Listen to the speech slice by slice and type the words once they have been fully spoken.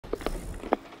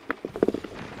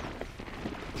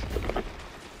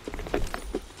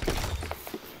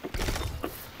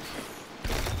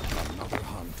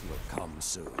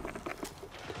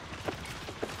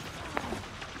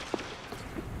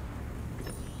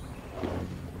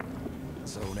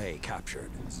Zone A captured.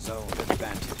 Zone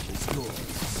advantage is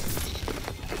yours.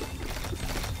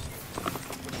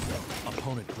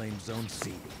 Opponent claims Zone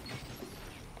C.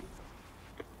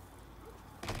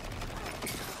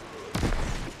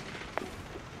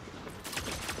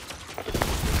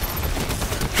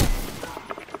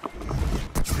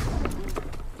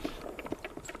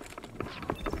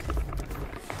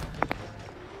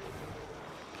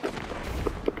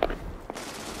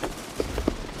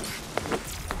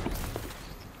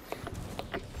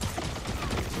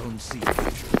 Zone C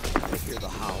captured. I hear the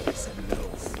howls and no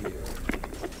fear.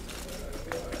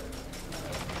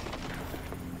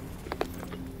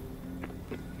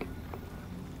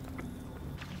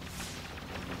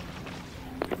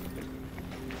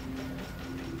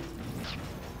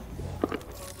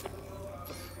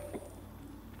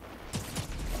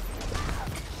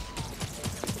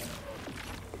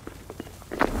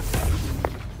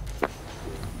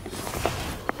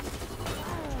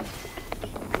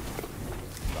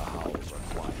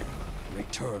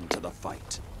 Return to the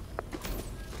fight.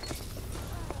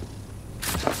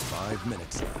 5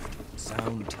 minutes left.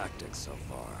 Sound tactics so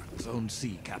far. Zone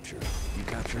C captured. You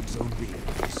captured Zone B.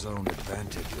 Zone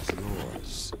advantage is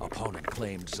yours. Opponent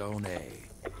claimed Zone A.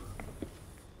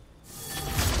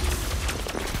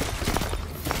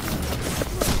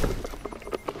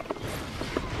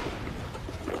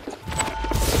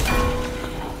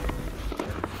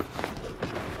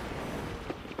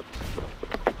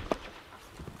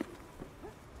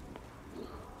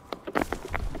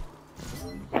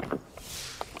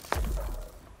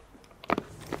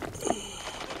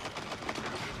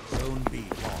 Zone B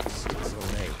lost.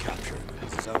 Zone A captured.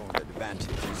 Zone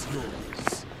advantage is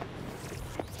yours.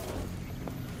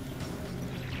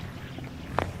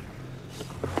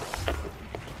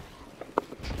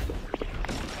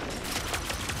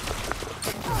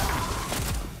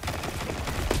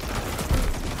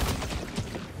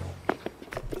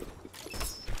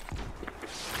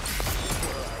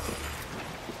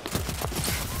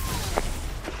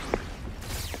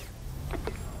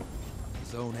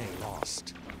 Zone A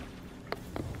lost.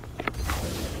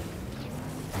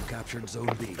 You captured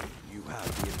Zone B. You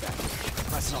have the advantage.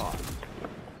 Press on.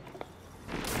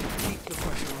 Keep the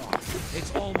pressure on.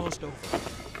 It's almost over.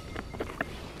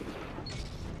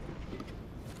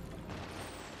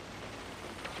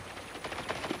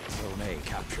 Zone A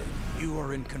captured. You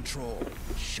are in control.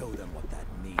 Show them what that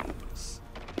means.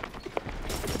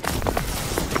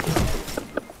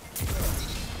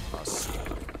 A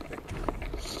stunning victory.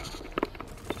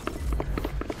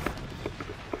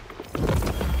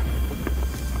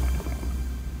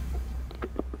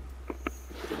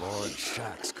 Lord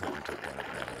Shaxx couldn't have done it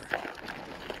better.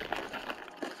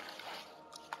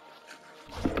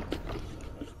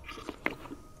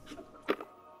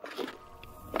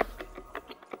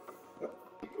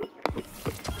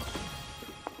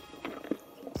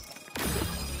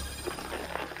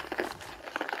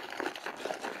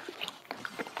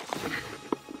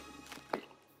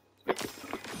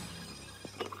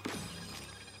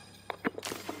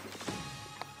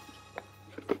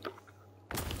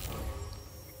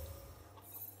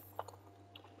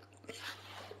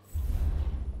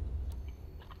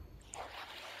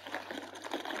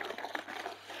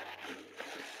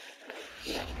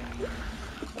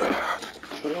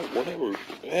 Whatever.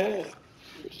 Yeah.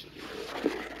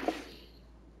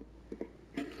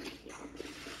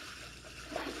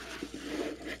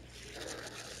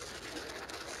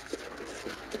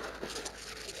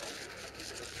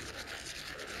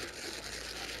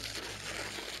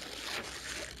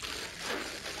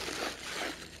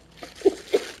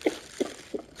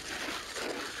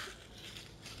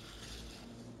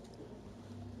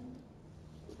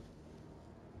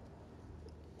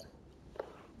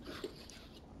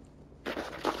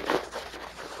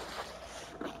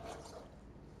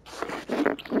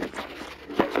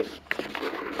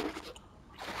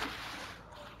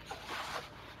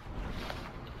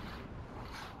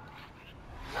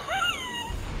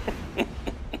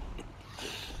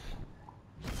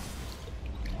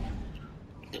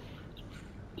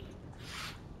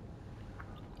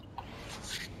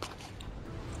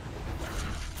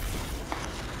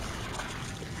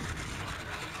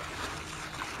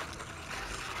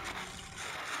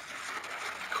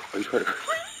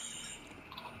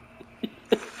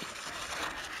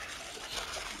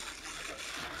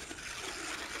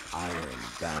 Iron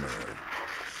Banner.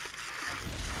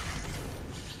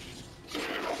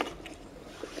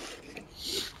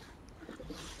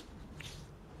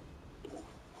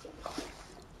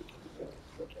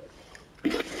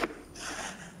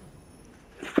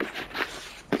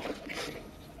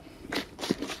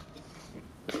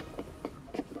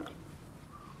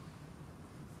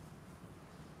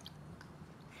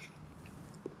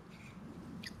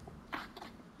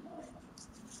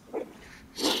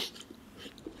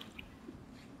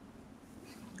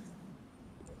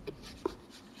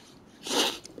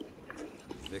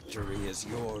 Victory is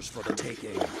yours for the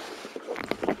taking.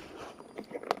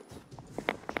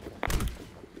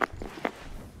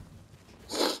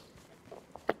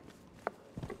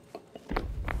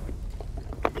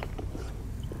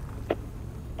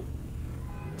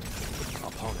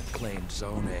 Opponent claimed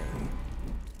Zone A.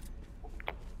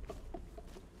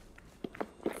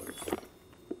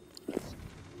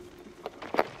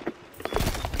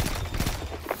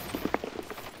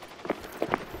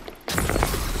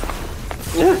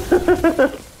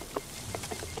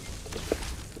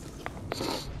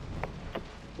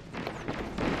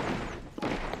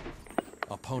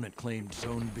 Opponent claimed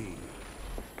Zone B.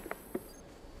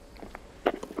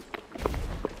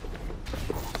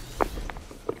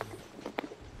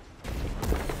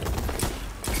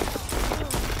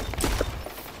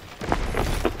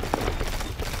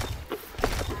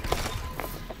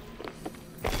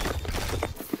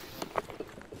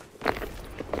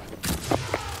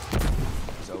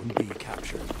 Zone B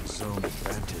captured. Zone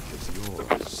advantage is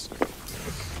yours.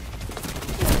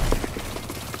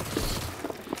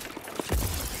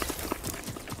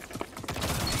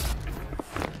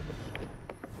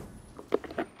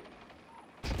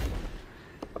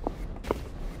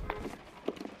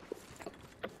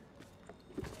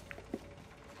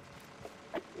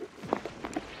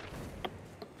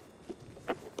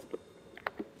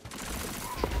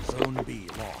 Zone B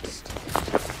lost.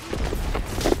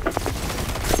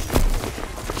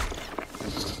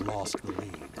 Lost the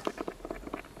lead.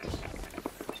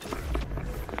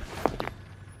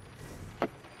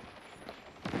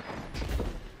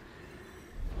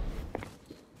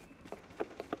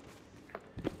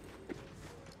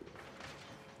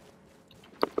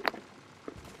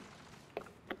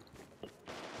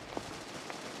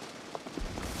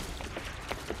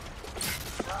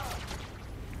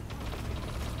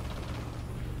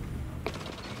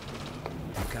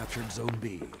 You captured Zone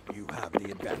B. You have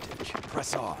the advantage.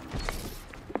 Press on.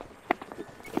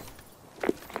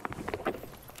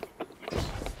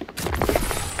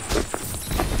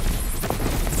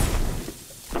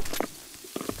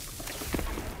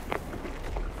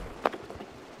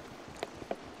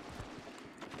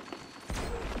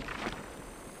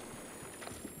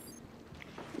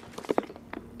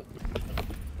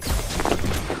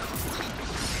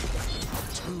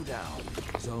 Two down.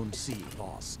 Zone C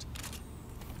lost.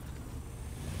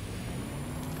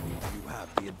 You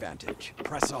have the advantage.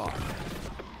 Press on.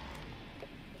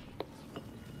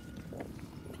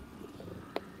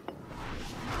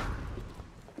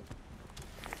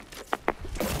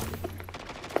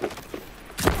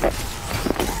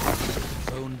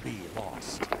 Zone B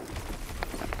lost.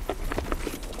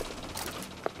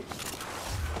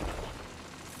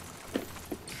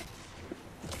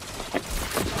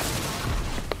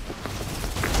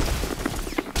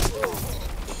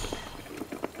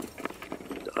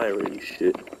 Irony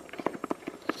shit.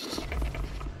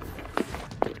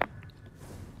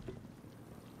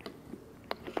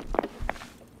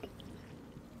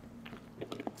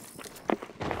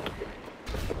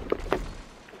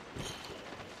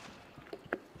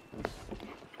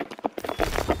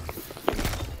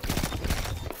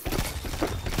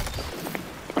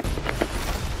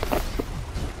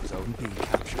 Zone B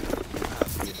captured. You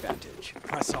have the advantage.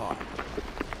 Press on.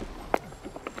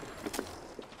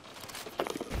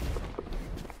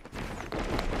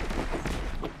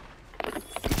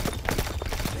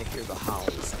 They hear the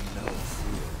howls and know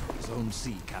fear. Zone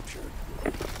C captured.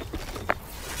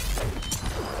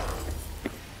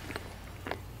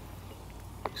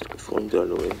 Phone the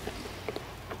other way.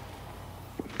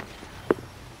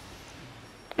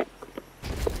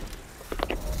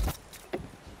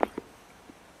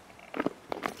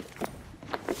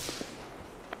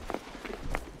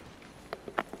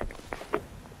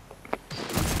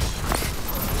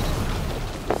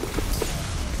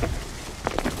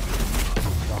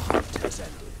 The hunt has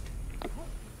ended.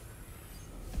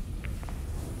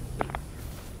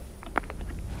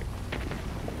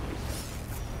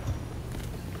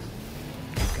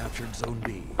 You captured Zone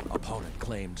B. Opponent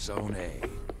claimed Zone A.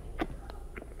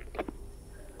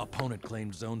 Opponent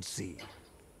claimed Zone C.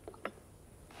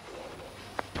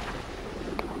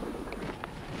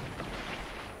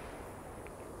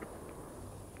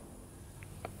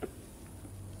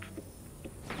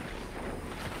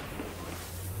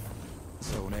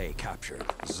 Zone A captured.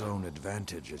 Zone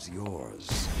advantage is yours.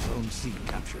 Zone C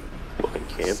captured. Fucking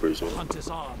campers, man. Hunt is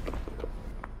on.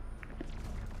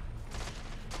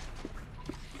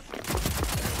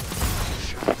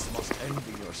 Shots must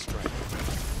envy your strength.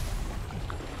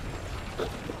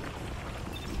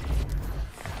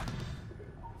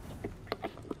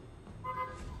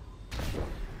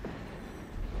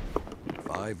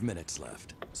 5 5 minutes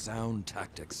left. Sound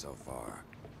tactics so far.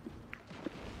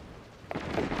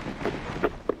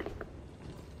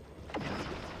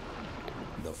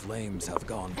 The flames have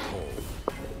gone cold.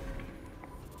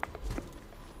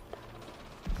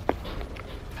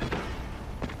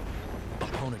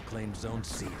 Opponent claimed Zone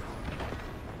C.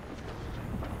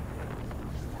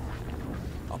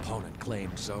 Opponent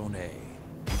claimed Zone A.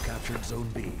 You captured Zone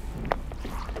B.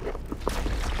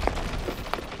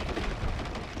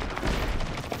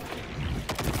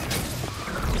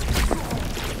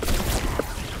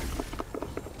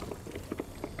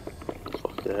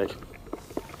 Fuck that.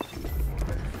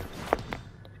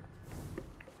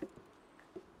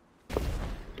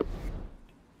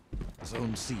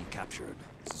 Zone C captured.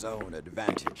 Zone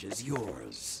advantage is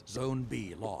yours. Zone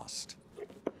B lost.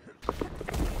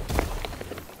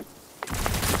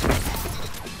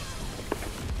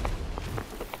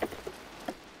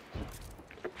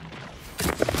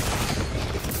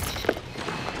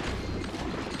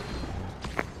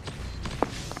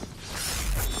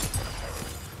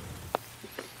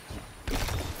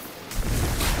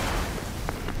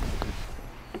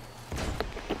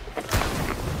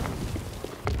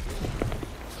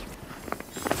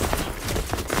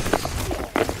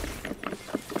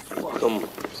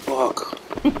 Fuck.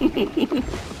 They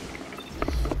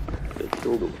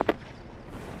killed him.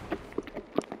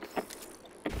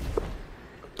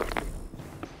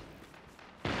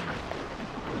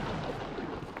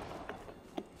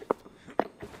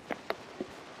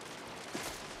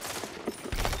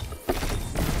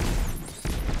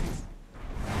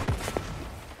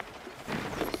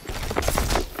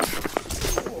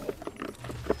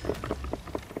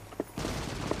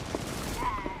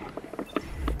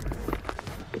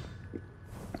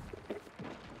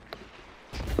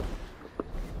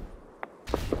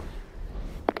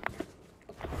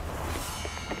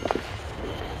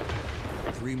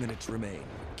 Three minutes remain.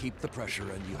 Keep the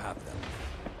pressure and you have them.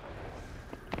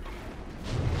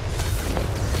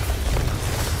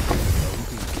 Zone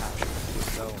B captured.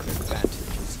 Zone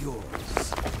advantage is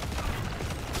yours.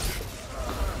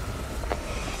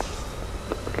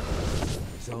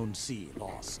 Zone C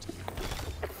lost.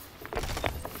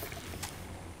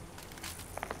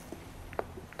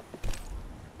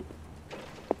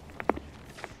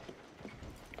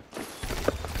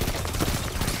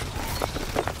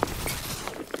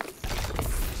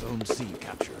 Zone C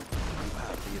captured. You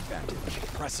have the advantage.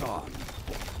 Press on.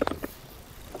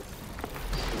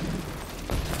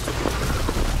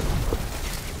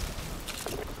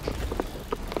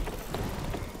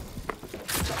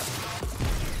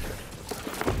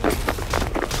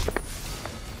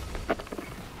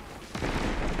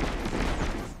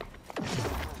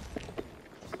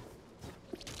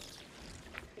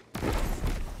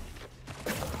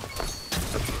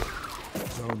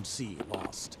 Zone C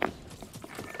lost.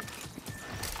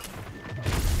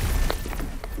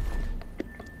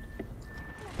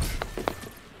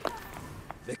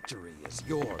 Victory is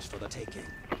yours for the taking.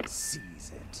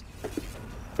 Seize it.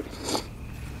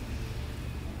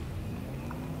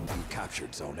 You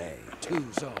captured Zone A.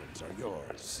 2 zones are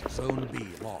yours. Zone B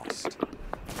lost.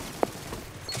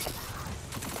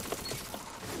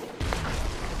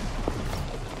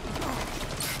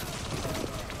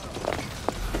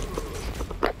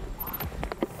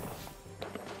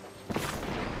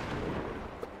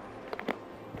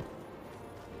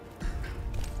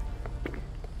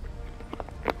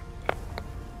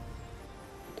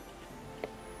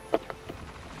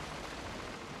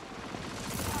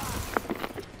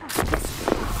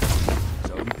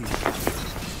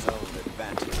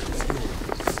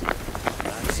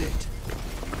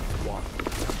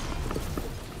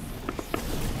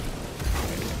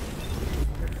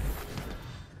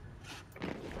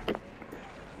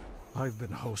 I've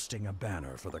been hosting a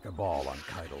banner for the Cabal on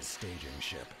Keidel's staging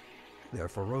ship. They're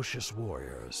ferocious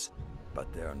warriors,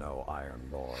 but they're no Iron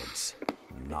Lords.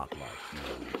 Not like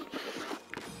me.